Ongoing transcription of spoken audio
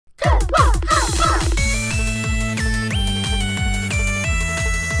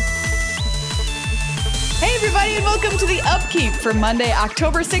and welcome to the Upkeep for Monday,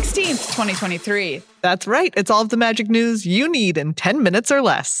 October 16th, 2023. That's right. It's all of the Magic news you need in 10 minutes or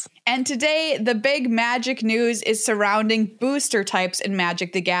less. And today, the big Magic news is surrounding booster types in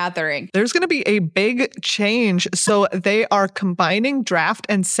Magic the Gathering. There's going to be a big change. So they are combining draft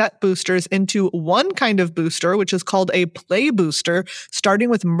and set boosters into one kind of booster, which is called a play booster, starting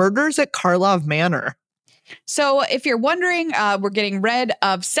with Murders at Karlov Manor. So if you're wondering, we're getting rid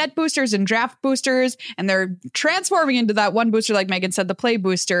of set boosters and draft boosters, and they're transforming into that one booster, like Megan said, the play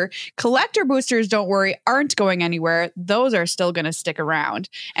booster. Collector boosters, don't worry, aren't going anywhere. Those are still going to stick around.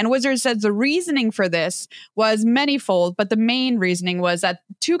 And Wizards says the reasoning for this was manyfold, but the main reasoning was that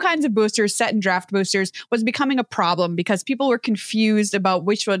two kinds of boosters, set and draft boosters, was becoming a problem because people were confused about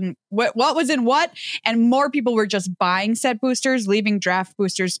which one, what was in what, and more people were just buying set boosters, leaving draft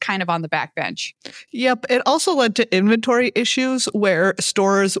boosters kind of on the back bench. Yep. It also led to inventory issues where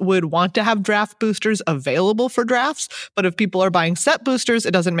stores would want to have draft boosters available for drafts. But if people are buying set boosters,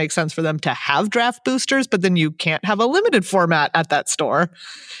 it doesn't make sense for them to have draft boosters, but then you can't have a limited format at that store.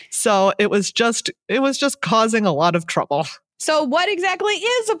 So it was just causing a lot of trouble. So what exactly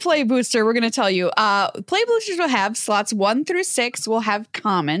is a play booster? We're going to tell you. Play boosters will have slots 1 through 6 will have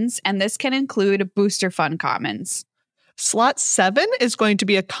commons, and this can include booster fun commons. Slot 7 is going to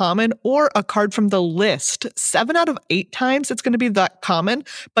be a common or a card from the list. 7 out of 8 times it's going to be that common,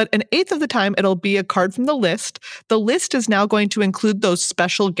 but an eighth of the time it'll be a card from the list. The list is now going to include those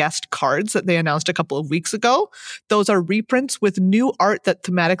special guest cards that they announced a couple of weeks ago. Those are reprints with new art that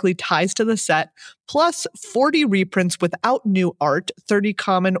thematically ties to the set, plus 40 reprints without new art, 30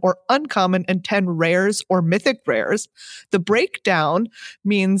 common or uncommon, and 10 rares or mythic rares. The breakdown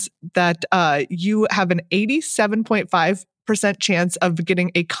means that you have an 87.5% chance of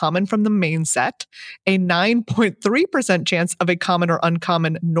getting a common from the main set, a 9.3% chance of a common or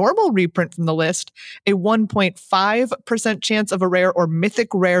uncommon normal reprint from the list, a 1.5% chance of a rare or mythic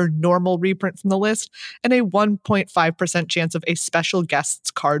rare normal reprint from the list, and a 1.5% chance of a special guests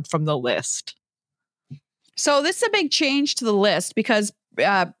card from the list. So this is a big change to the list because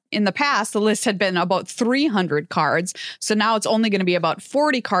in the past, the list had been about 300 cards. So now it's only going to be about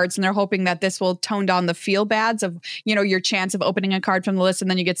 40 cards. And they're hoping that this will tone down the feel bads of, your chance of opening a card from the list. And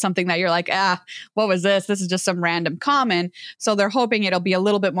then you get something that you're like, what was this? This is just some random common. So they're hoping it'll be a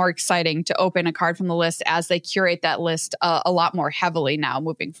little bit more exciting to open a card from the list as they curate that list a lot more heavily now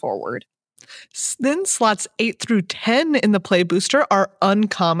moving forward. Then slots 8 through 10 in the play booster are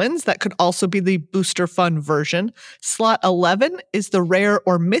uncommons. That could also be the booster fun version. Slot 11 is the rare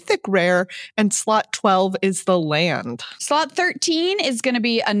or mythic rare, and slot 12 is the land. Slot 13 is going to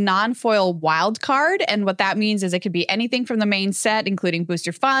be a non-foil wild card, and what that means is it could be anything from the main set, including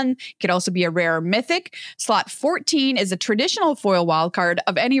booster fun. It could also be a rare or mythic. Slot 14 is a traditional foil wild card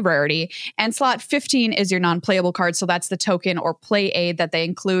of any rarity, and slot 15 is your non-playable card, so that's the token or play aid that they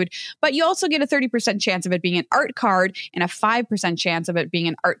include. But you also get a 30% chance of it being an art card and a 5% chance of it being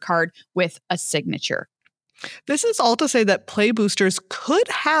an art card with a signature. This is all to say that play boosters could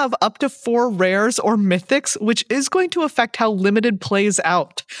have up to 4 rares or mythics, which is going to affect how limited plays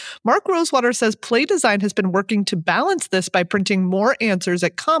out. Mark Rosewater says play design has been working to balance this by printing more answers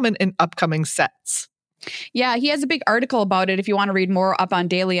at common in upcoming sets. Yeah, he has a big article about it if you want to read more up on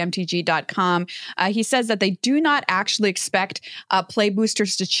dailymtg.com. He says that they do not actually expect play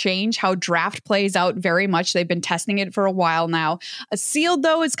boosters to change how draft plays out very much. They've been testing it for a while now. Sealed,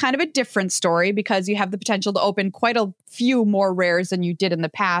 though, is kind of a different story because you have the potential to open quite a few more rares than you did in the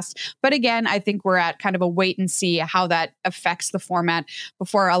past. But again, I think we're at kind of a wait and see how that affects the format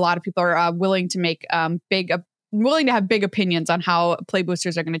before a lot of people are willing to make willing to have big opinions on how play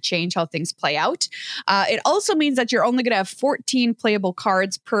boosters are going to change how things play out. It also means that you're only going to have 14 playable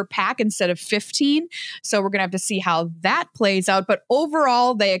cards per pack instead of 15. So we're going to have to see how that plays out. But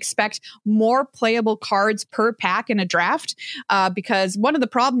overall, they expect more playable cards per pack in a draft because one of the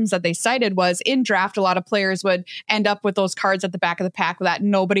problems that they cited was in draft, a lot of players would end up with those cards at the back of the pack that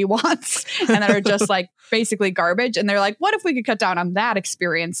nobody wants and that are just like basically garbage. And they're like, what if we could cut down on that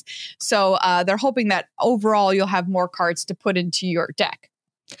experience? So they're hoping that overall you'll have more cards to put into your deck.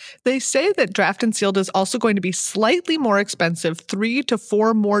 They say that draft and sealed is also going to be slightly more expensive, $3 to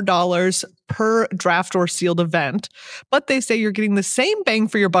 $4 more per draft or sealed event. But they say you're getting the same bang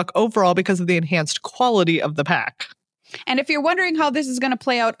for your buck overall because of the enhanced quality of the pack. And if you're wondering how this is going to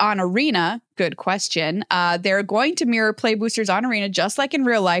play out on Arena, good question. They're going to mirror play boosters on Arena just like in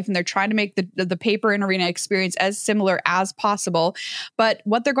real life, and they're trying to make the paper and Arena experience as similar as possible. But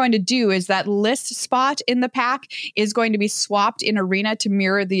what they're going to do is that list spot in the pack is going to be swapped in Arena to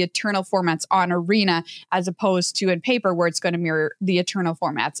mirror the Eternal formats on Arena, as opposed to in paper where it's going to mirror the Eternal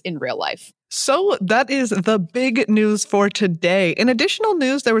formats in real life. So that is the big news for today. In additional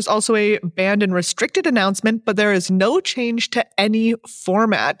news, there was also a banned and restricted announcement, but there is no change to any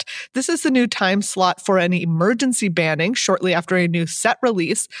format. This is the new time slot for an emergency banning shortly after a new set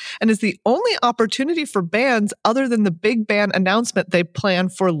release, and is the only opportunity for bans other than the big ban announcement they plan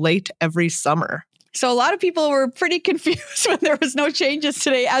for late every summer. So a lot of people were pretty confused when there was no changes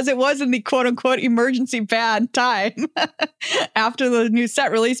today, as it was in the quote unquote emergency ban time after the new set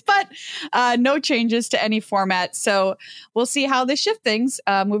release, but no changes to any format. So we'll see how they shift things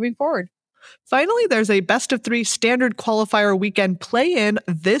moving forward. Finally, there's a best of 3 standard qualifier weekend play-in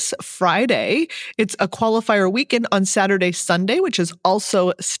this Friday. It's a qualifier weekend on Saturday, Sunday, which is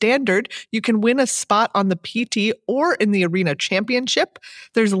also standard. You can win a spot on the PT or in the Arena Championship.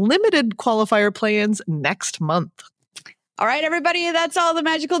 There's limited qualifier play-ins next month. All right, everybody, that's all the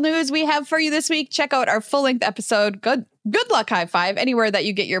magical news we have for you this week. Check out our full-length episode, Good Luck High Five, anywhere that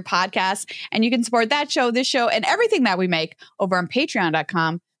you get your podcasts. And you can support that show, this show, and everything that we make over on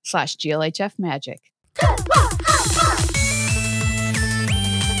patreon.com/GLHF Magic.